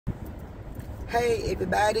Hey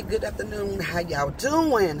everybody, good afternoon. How y'all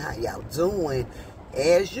doing? How y'all doing?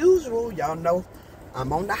 As usual, y'all know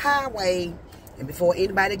I'm on the highway. And before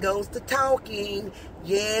anybody goes to talking,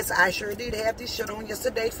 yes, I sure did have this shirt on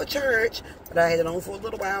yesterday for church, but I had it on for a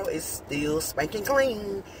little while. It's still spanking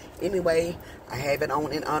clean. Anyway, I have it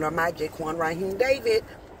on in honor of my Jaquan Raheem David,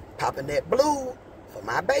 popping that blue for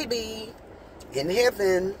my baby in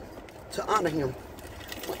heaven to honor him.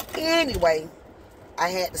 Well, anyway, I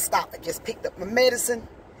had to stop. I just picked up my medicine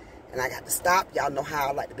and I got to stop. Y'all know how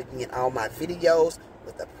I like to begin all my videos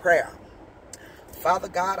with a prayer. Father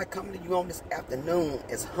God, I come to you on this afternoon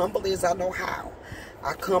as humbly as I know how.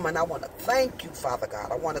 I come and I want to thank you, Father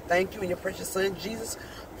God. I want to thank you and your precious son, Jesus,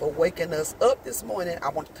 for waking us up this morning. I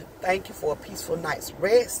want to thank you for a peaceful night's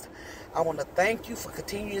rest. I want to thank you for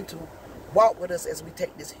continuing to walk with us as we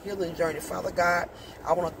take this healing journey, Father God.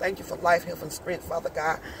 I want to thank you for life, health, and strength, Father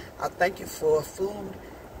God. I thank you for food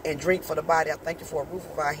and drink for the body. I thank you for a roof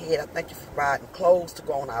over our head. I thank you for providing clothes to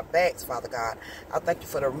go on our backs, Father God. I thank you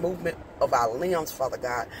for the movement of our limbs, Father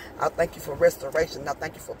God. I thank you for restoration. I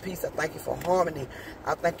thank you for peace. I thank you for harmony.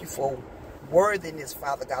 I thank you for worthiness,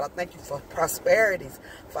 Father God. I thank you for prosperities,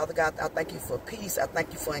 Father God. I thank you for peace. I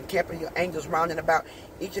thank you for encamping your angels round and about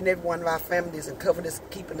each and every one of our families and covering us,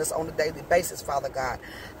 keeping us on a daily basis, Father God.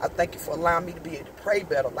 I thank you for allowing me to be able to pray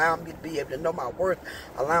better, allowing me to be able to know my worth,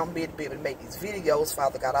 allowing me to be able to make these videos,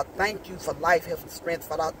 Father God. I thank you for life, health, and strength,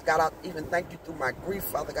 Father God. I even thank you through my grief,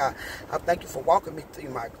 Father God. I thank you for walking me through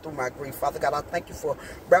my grief, Father God. I thank you for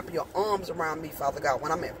wrapping your arms around me, Father God,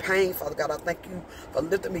 when I'm in pain, Father God. I thank you for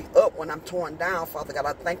lifting me up when I'm torn down, Father God.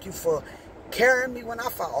 I thank you for carrying me when I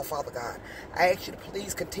fall, Father God. I ask you to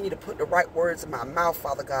please continue to put the right words in my mouth,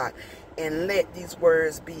 Father God, and let these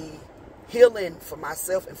words be healing for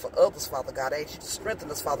myself and for others, Father God. I ask you to strengthen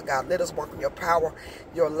us, Father God. Let us walk in your power,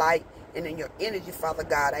 your light, and in your energy, Father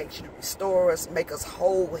God. I ask you to restore us, make us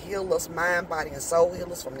whole, heal us, mind, body, and soul.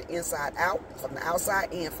 Heal us from the inside out, from the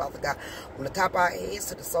outside in, Father God. From the top of our heads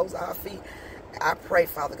to the soles of our feet. I pray,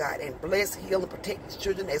 Father God, and bless, heal, and protect these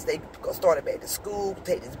children as they go start back to school.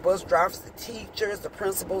 Protect these bus drivers, the teachers, the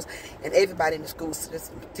principals, and everybody in the school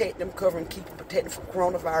system. Protect them, cover and keep them, protect them from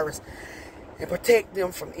coronavirus, and protect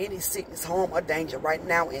them from any sickness, harm, or danger. Right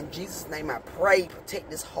now, in Jesus' name, I pray. Protect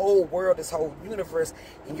this whole world, this whole universe.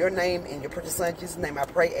 In your name, in your precious son, Jesus' name, I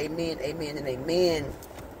pray. Amen, amen, and amen.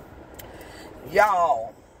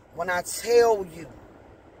 Y'all, when I tell you,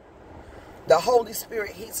 the Holy Spirit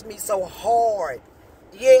hits me so hard.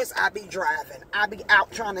 Yes, I be driving. I be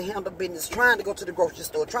out trying to handle business, trying to go to the grocery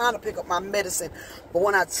store, trying to pick up my medicine. But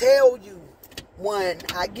when I tell you, when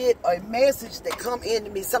I get a message that come into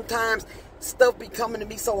me, sometimes stuff be coming to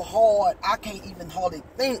me so hard, I can't even hardly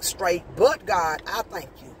think straight. But God, I thank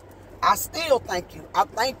you. I still thank you. I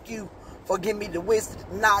thank you for giving me the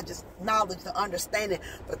wisdom, knowledge, the understanding,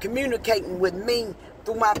 for communicating with me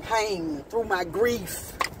through my pain, through my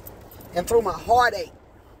grief, and through my heartache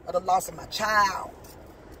of the loss of my child,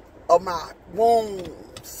 of my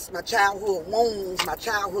wounds, my childhood wounds, my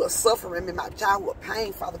childhood suffering, and my childhood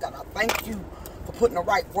pain, Father God. I thank you for putting the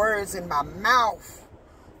right words in my mouth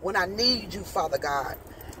when I need you, Father God.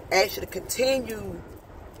 I ask you to continue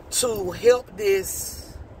to help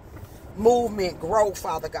this movement grow,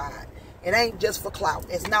 Father God. It ain't just for clout.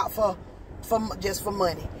 It's not just for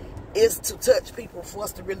money. It's to touch people, for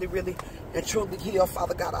us to really, really and truly heal,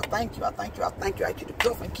 Father God. I thank you. I thank you. I thank you. I ask you to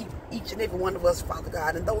cover and keep each and every one of us, Father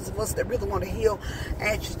God. And those of us that really want to heal,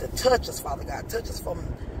 I ask you to touch us, Father God. Touch us from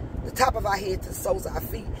the top of our head to the soles of our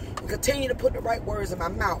feet. And continue to put the right words in my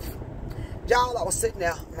mouth. Y'all, I was sitting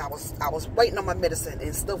there and I was waiting on my medicine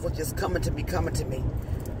and stuff was just coming to me.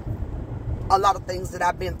 A lot of things that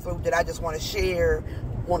I've been through that I just want to share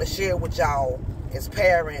with y'all as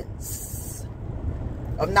parents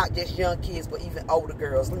of not just young kids, but even older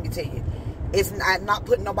girls. Let me tell you, I'm not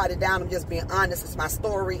putting nobody down. I'm just being honest. It's my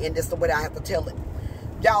story, and this is the way I have to tell it.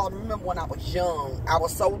 Y'all remember when I was young, I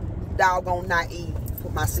was so doggone naive.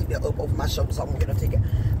 Put my seatbelt up over my shoulder so I won't get no ticket.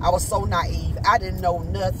 I was so naive. I didn't know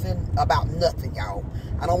nothing about nothing, y'all.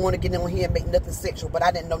 I don't want to get on here and make nothing sexual, but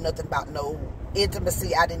I didn't know nothing about no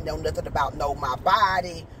intimacy. I didn't know nothing about my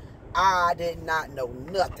body. I did not know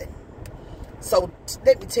nothing. So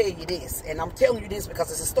let me tell you this, and I'm telling you this because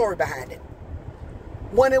there's a story behind it.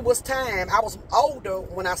 When it was time, I was older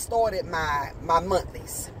when I started my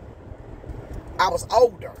monthlies. I was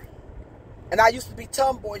older. And I used to be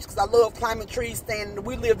tomboyish because I loved climbing trees,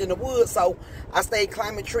 we lived in the woods, so I stayed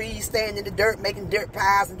climbing trees, standing in the dirt, making dirt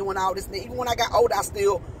pies and doing all this. And even when I got older, I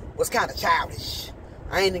still was kind of childish.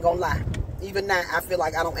 I ain't even gonna lie. Even now, I feel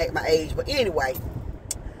like I don't act my age. But anyway,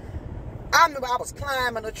 I remember I was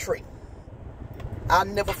climbing a tree. I'll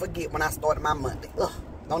never forget when I started my monthly. Ugh,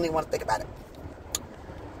 don't even want to think about it.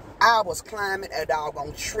 I was climbing a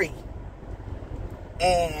doggone tree.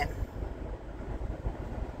 And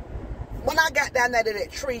when I got down there to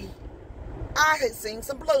that tree, I had seen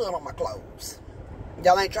some blood on my clothes.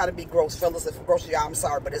 Y'all ain't trying to be gross, fellas. If I'm gross, y'all, I'm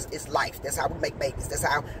sorry, but it's life. That's how we make babies. That's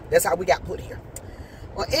how we got put here.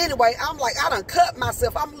 Well, anyway, I'm like, I done cut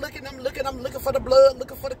myself. I'm looking for the blood,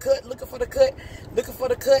 looking for the cut.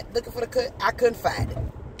 I couldn't find it.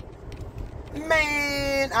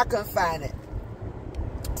 Man, I couldn't find it.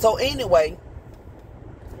 So anyway,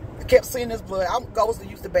 I kept seeing this blood. I goes to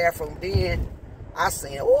use the bathroom. Then I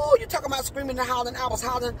seen it. Oh, you talking about screaming and howling? I was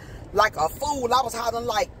howling like a fool. I was howling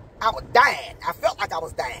like I was dying. I felt like I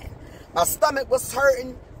was dying. My stomach was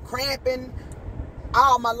hurting, cramping.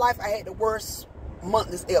 All my life I had the worst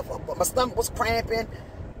monthlies ever. But my stomach was cramping.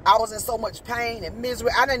 I was in so much pain and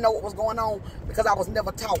misery. I didn't know what was going on because I was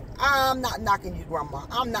never taught. I'm not knocking you, Grandma.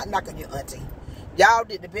 I'm not knocking you, Auntie. Y'all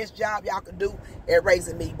did the best job y'all could do at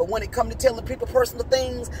raising me. But when it comes to telling people personal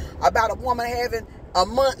things about a woman having a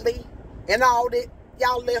monthly and all that,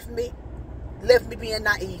 y'all left me being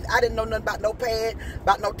naive. I didn't know nothing about no pad,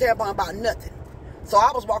 about no tampon, about nothing. So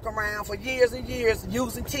I was walking around for years and years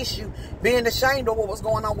using tissue, being ashamed of what was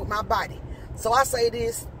going on with my body. So I say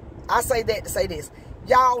this, I say that to say this.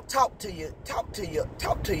 Y'all talk to your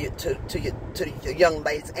young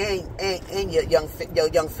ladies and your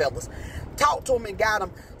young fellas. Talk to them and guide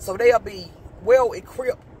them so they'll be well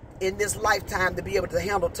equipped in this lifetime to be able to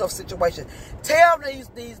handle tough situations. Tell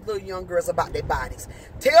these little young girls about their bodies.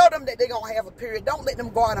 Tell them that they're going to have a period. Don't let them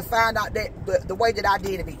go out and find out that the way that I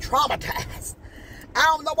did and be traumatized. I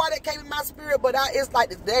don't know why that came in my spirit, but it's like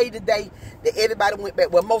the day that everybody went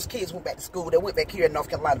back. Well, most kids went back to school. They went back here in North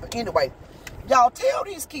Carolina. But anyway, y'all tell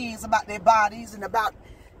these kids about their bodies and about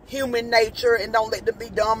human nature, and don't let them be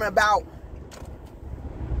dumb about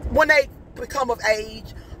when they become of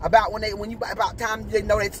age, about about time they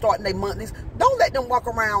know they're starting their monthlies. Don't let them walk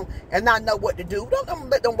around and not know what to do. Don't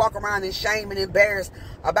let them walk around in shame and embarrassed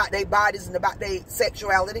about their bodies and about their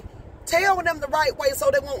sexuality. Tell them the right way so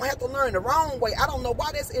they won't have to learn the wrong way. I don't know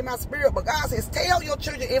why that's in my spirit, but God says tell your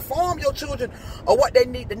children, inform your children of what they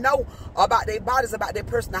need to know about their bodies, about their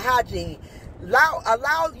personal hygiene.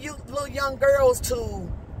 Allow you little young girls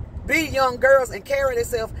to be young girls and carry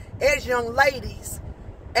themselves as young ladies.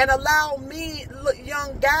 And allow me,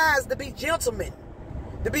 young guys, to be gentlemen,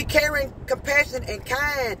 to be caring, compassionate, and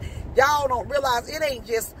kind. Y'all don't realize it ain't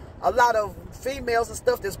just a lot of females and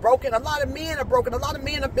stuff that's broken. A lot of men are broken. A lot of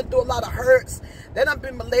men have been through a lot of hurts. They done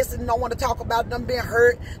been molested and don't want to talk about it. Done been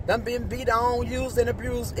hurt. Done been beat on, used, and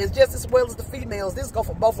abused. It's just as well as the females. This go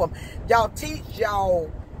for both of them. Y'all teach y'all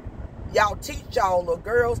little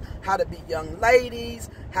girls how to be young ladies,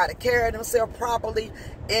 how to carry themselves properly,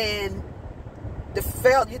 and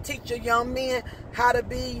you teach your young men how to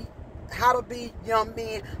be young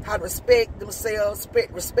men, how to respect themselves,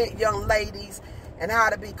 respect young ladies, and how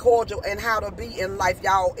to be cordial and how to be in life,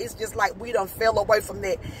 y'all. It's just like we done fell away from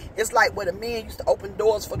that. It's like where the men used to open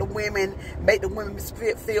doors for the women, make the women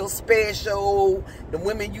feel special. The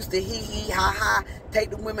women used to hee ha ha, take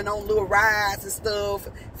the women on little rides and stuff,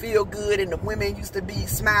 feel good, and the women used to be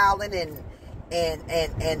smiling and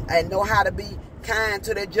know how to be kind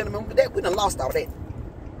to that gentleman. But that we done lost all that.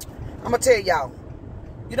 I'm gonna tell y'all,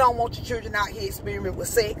 you don't want your children out here experimenting with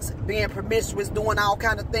sex, being promiscuous, doing all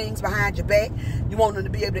kind of things behind your back. You want them to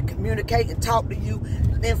be able to communicate and talk to you,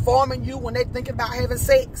 informing you when they're thinking about having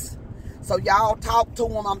sex. So y'all talk to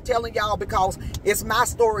them. I'm telling y'all because it's my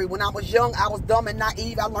story. When I was young, I was dumb and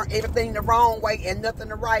naive. I learned everything the wrong way and nothing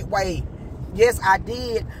the right way. Yes, I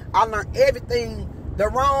did. I learned everything the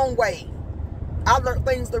wrong way. I learned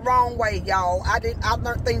things the wrong way, y'all. I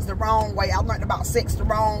learned things the wrong way. I learned about sex the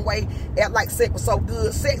wrong way. Act like sex was so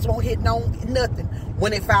good. Sex won't hit nothing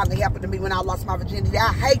when it finally happened to me when I lost my virginity.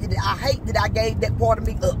 I hated it. I hate that I gave that part of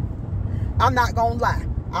me up. I'm not gonna lie.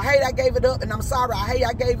 I hate I gave it up, and I'm sorry. I hate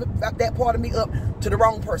I gave that part of me up to the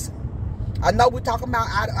wrong person. I know we're talking about,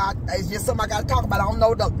 it's just something I gotta talk about. I don't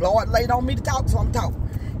know, the Lord laid on me to talk, so I'm talking.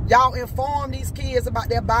 Y'all inform these kids about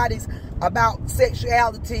their bodies, about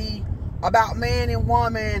sexuality, about man and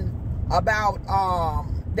woman, about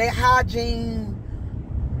their hygiene,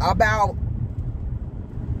 about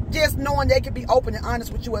just knowing they can be open and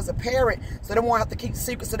honest with you as a parent, so they won't have to keep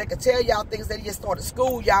secrets, so they can tell y'all things. They just started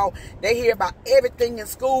school, y'all. They hear about everything in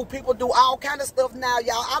school. People do all kind of stuff now,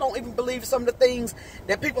 y'all. I don't even believe some of the things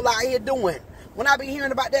that people out here doing. When I be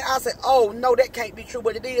hearing about that, I say, oh, no, that can't be true.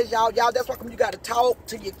 But it is, y'all. Y'all, that's why you got to talk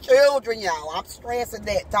to your children, y'all. I'm stressing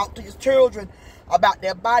that. Talk to your children about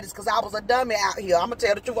their bodies, because I was a dummy out here. I'm going to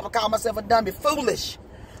tell the truth. I'm going to call myself a dummy. Foolish.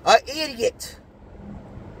 An idiot.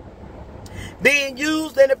 being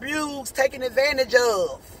used and abused, taken advantage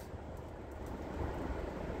of.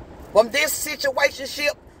 From this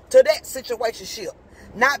situationship to that situationship.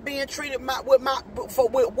 Not being treated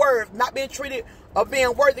with worth. Not being treated of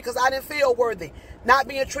being worthy because I didn't feel worthy. Not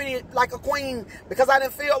being treated like a queen because I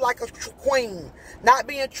didn't feel like a queen. Not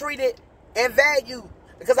being treated and valued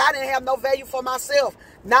because I didn't have no value for myself.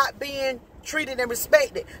 Not being treated and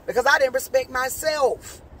respected because I didn't respect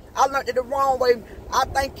myself. I learned it the wrong way. I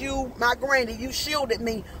thank you, my granny. You shielded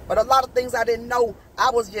me. But a lot of things I didn't know.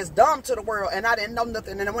 I was just dumb to the world and I didn't know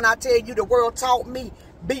nothing. And when I tell you the world taught me,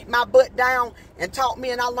 beat my butt down and taught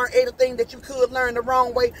me, and I learned everything that you could learn the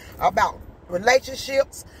wrong way about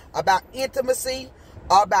relationships, about intimacy,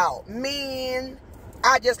 about men.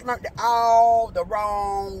 I just learned it all the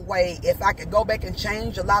wrong way. If I could go back and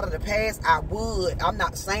change a lot of the past, I would. I'm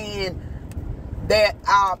not saying that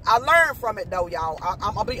I learned from it though, y'all.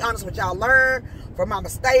 I'm gonna be honest with y'all. Learn from my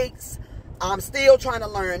mistakes. I'm still trying to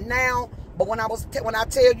learn now. But when I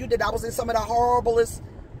tell you that I was in some of the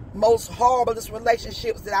most horriblest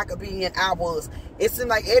relationships that I could be in, I was. It seemed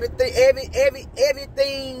like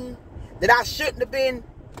everything that I shouldn't have been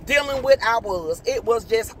dealing with, I was. It was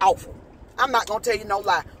just awful. I'm not gonna tell you no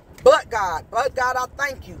lie. But God, I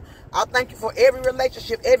thank you. I thank you for every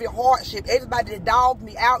relationship, every hardship, everybody that dogged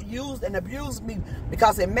me out, used and abused me,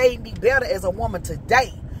 because it made me better as a woman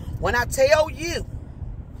today. When I tell you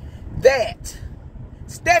that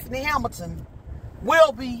Stephanie Hamilton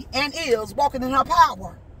will be and is walking in her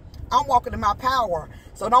power, I'm walking in my power.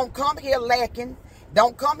 So don't come here lacking.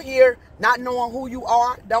 Don't come here not knowing who you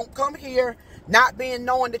are. Don't come here not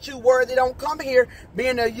knowing that you're worthy. Don't come here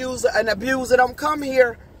being a user, an abuser. Don't come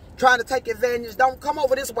here trying to take advantage. Don't come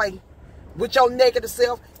over this way with your negative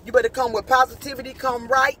self. You better come with positivity. Come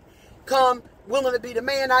right. Come willing to be the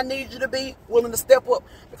man I need you to be. Willing to step up.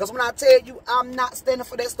 Because when I tell you I'm not standing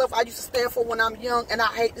for that stuff I used to stand for when I'm young, and I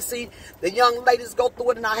hate to see the young ladies go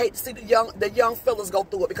through it, and I hate to see the young fellas go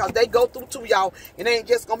through it, because they go through too, y'all. It ain't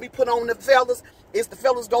just gonna be put on the fellas. It's the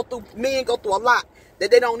fellas go through. Men go through a lot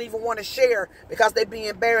that they don't even want to share because they be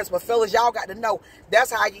embarrassed. But fellas, y'all got to know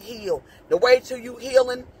that's how you heal. The way to you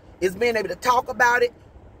healing is being able to talk about it,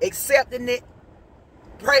 accepting it,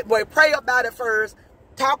 pray about it first,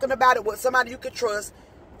 talking about it with somebody you can trust,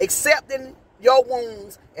 accepting your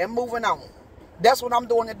wounds and moving on. That's what I'm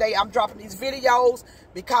doing today. I'm dropping these videos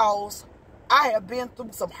because I have been through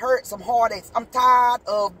some hurt, some heartaches. I'm tired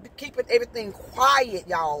of keeping everything quiet,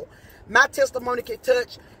 y'all. My testimony can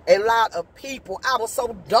touch a lot of people. I was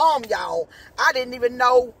so dumb, y'all. I didn't even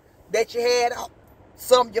know that you had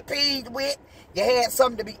something you peed with, you had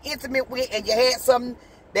something to be intimate with, and you had something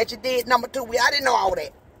that you did number 2 with. I didn't know all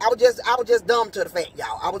that. I was just dumb to the fact,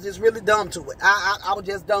 y'all. I was just really dumb to it. I was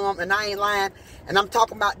just dumb, and I ain't lying. And I'm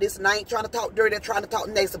talking about this, and I ain't trying to talk dirty, I'm trying to talk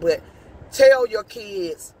nice, but tell your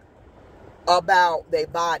kids about their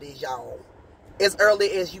bodies, y'all, as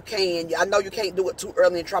early as you can. I know you can't do it too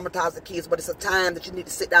early and traumatize the kids, but it's a time that you need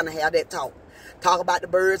to sit down and have that talk. Talk about the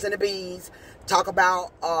birds and the bees. Talk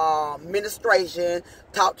about menstruation.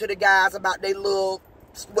 Talk to the guys about their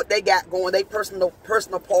what they got going, their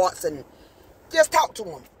personal parts, and just talk to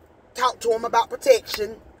them. Talk to them about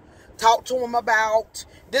protection. Talk to them about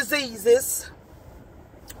diseases.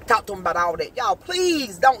 Talk to them about all that. Y'all,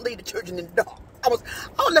 please don't leave the children in the dark. I was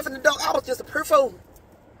left in the dark. I was just a pure fool.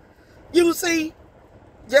 You see?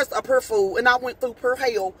 Just a pure fool. And I went through pure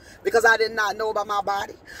hell because I did not know about my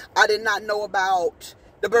body. I did not know about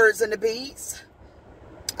the birds and the bees.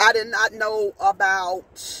 I did not know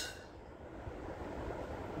about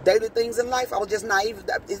daily things in life. I was just naive.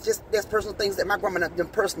 It's just, there's personal things that my grandma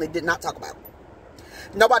personally did not talk about.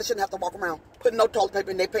 Nobody shouldn't have to walk around putting no toilet paper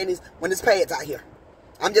in their panties when there's pads out here.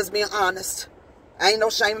 I'm just being honest. I ain't no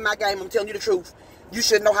shame in my game. I'm telling you the truth. You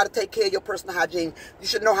should know how to take care of your personal hygiene. You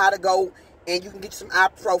should know how to go and you can get you some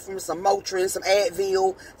ibuprofen, some Motrin, some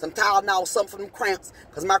Advil, some Tylenol, something for them cramps.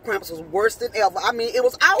 Because my cramps was worse than ever. I mean, it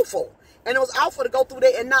was awful. And it was awful to go through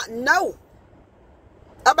that and not know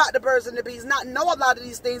about the birds and the bees. Not know a lot of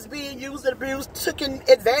these things being used and abused, taken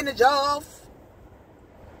advantage of.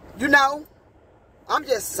 You know? I'm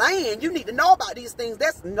just saying, you need to know about these things.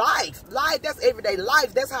 That's life. Life, that's everyday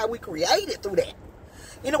life. That's how we created through that.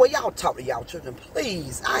 You know what, y'all talk to y'all children,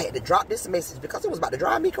 please. I had to drop this message because it was about to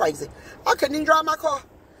drive me crazy. I couldn't even drive my car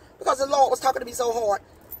because the Lord was talking to me so hard.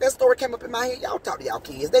 That story came up in my head. Y'all talk to y'all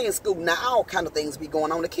kids. They in school now. All kind of things be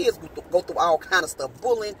going on. The kids go through all kind of stuff.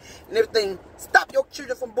 Bullying and everything. Stop your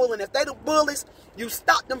children from bullying. If they do bullies, you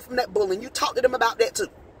stop them from that bullying. You talk to them about that too.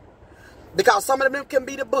 Because some of them can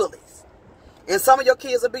be the bullies. And some of your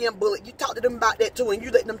kids are being bullied. You talk to them about that too. And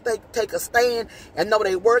you let them take a stand and know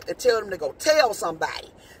their worth and tell them to go tell somebody.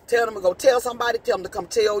 Tell them to go tell somebody. Tell them to come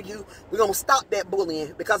tell you. We're going to stop that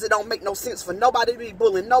bullying because it don't make no sense for nobody to be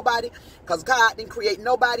bullying nobody because God didn't create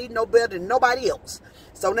nobody no better than nobody else.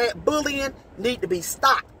 So that bullying need to be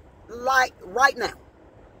stopped like right now.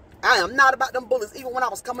 I am not about them bullies. Even when I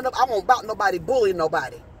was coming up, I wasn't about nobody bullying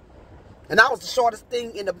nobody. And I was the shortest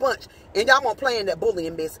thing in the bunch. And y'all won't play in that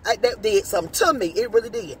bullying mess. That did something to me. It really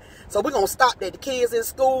did. So we're going to stop that. The kids in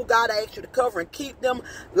school, God asks you to cover and keep them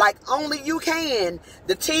like only you can.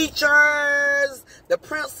 The teachers, the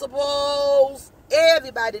principals,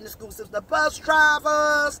 everybody in the school system, the bus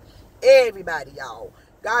drivers, everybody, y'all.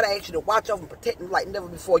 God asks you to watch over and protect them like never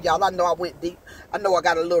before, y'all. I know I went deep. I know I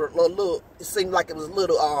got a little, it seemed like it was a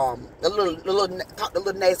little talked a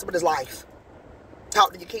little nasty with his life.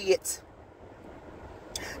 Talk to your kids.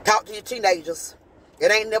 Talk to your teenagers.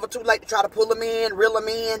 It ain't never too late to try to pull them in, reel them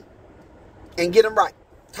in, and get them right.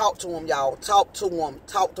 Talk to them, y'all. Talk to them.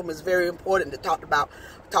 Talk to them is very important to talk about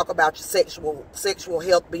your sexual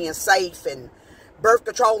health being safe and birth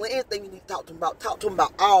control and anything you need to talk to them about. Talk to them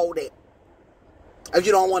about all that. If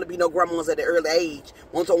you don't want to be no grandmas at an early age,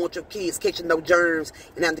 don't want your kids catching no germs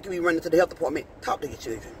and having to be running to the health department, talk to your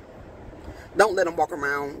children. Don't let them walk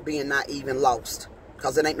around being naive and lost.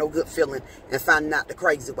 Because it ain't no good feeling and finding out the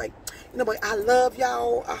crazy way. You know, but I love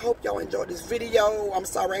y'all. I hope y'all enjoyed this video. I'm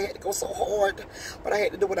sorry I had to go so hard. But I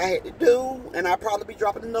had to do what I had to do. And I'll probably be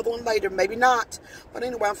dropping another one later. Maybe not. But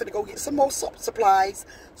anyway, I'm finna go get some more soap supplies.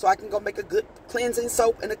 So I can go make a good cleansing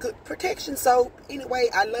soap and a good protection soap. Anyway,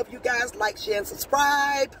 I love you guys. Like, share, and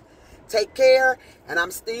subscribe. Take care. And I'm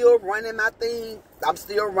still running my thing. I'm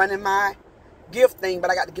still running my gift thing. But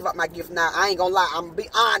I got to give up my gift now. I ain't gonna lie. I'm gonna be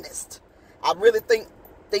honest. I really think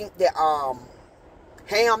that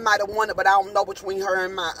Ham might have won it, but I don't know between her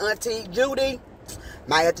and my auntie Judy.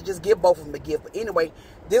 Might have to just give both of them a gift. But anyway,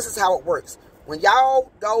 this is how it works. When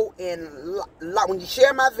y'all go and when you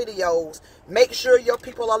share my videos, make sure your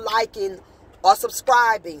people are liking or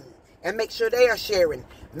subscribing, and make sure they are sharing.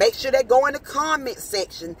 Make sure they go in the comment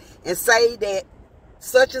section and say that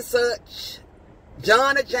such and such,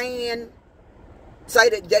 John or Jan, say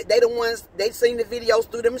that they the ones, they seen the videos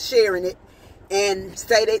through them sharing it, and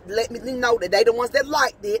say that, let me know that they the ones that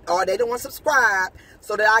liked it, or they the ones subscribed,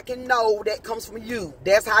 so that I can know that comes from you.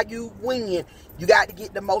 That's how you win. You got to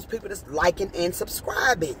get the most people that's liking and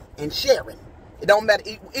subscribing and sharing. It don't matter,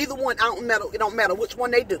 either one, it don't matter which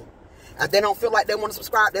one they do. If they don't feel like they want to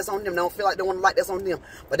subscribe, that's on them. They don't feel like they want to like, that's on them.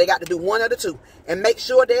 But they got to do one of the two. And make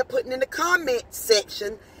sure they're putting in the comment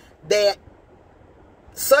section that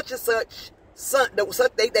such and such,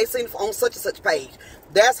 they seen it on such and such page.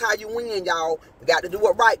 That's how you win, y'all. We got to do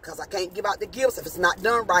it right, because I can't give out the gifts if it's not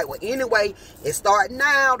done right. Well, anyway, it's starting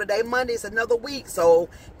now. Today, Monday, it's another week. So,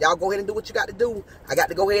 y'all go ahead and do what you got to do. I got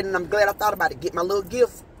to go ahead, and I'm glad I thought about it. Get my little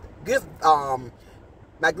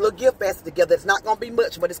my little gift basket together. It's not going to be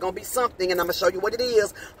much, but it's going to be something, and I'm going to show you what it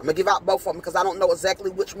is. I'm going to give out both of them, because I don't know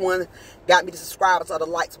exactly which one got me the subscribers or the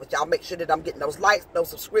likes, but y'all make sure that I'm getting those likes, those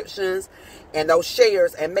subscriptions, and those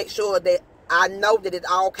shares, and make sure that I know that it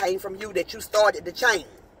all came from you, that you started the chain.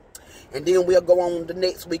 And then we'll go on the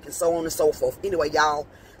next week and so on and so forth. Anyway, y'all,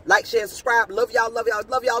 like, share, and subscribe. Love y'all, love y'all,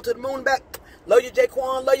 love y'all to the moon and back. Love you,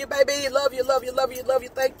 Jaquan. Love you, baby. Love you, love you, love you, love you.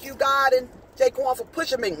 Thank you, God, and Jaquan for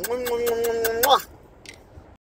pushing me. Mwah, mwah, mwah, mwah.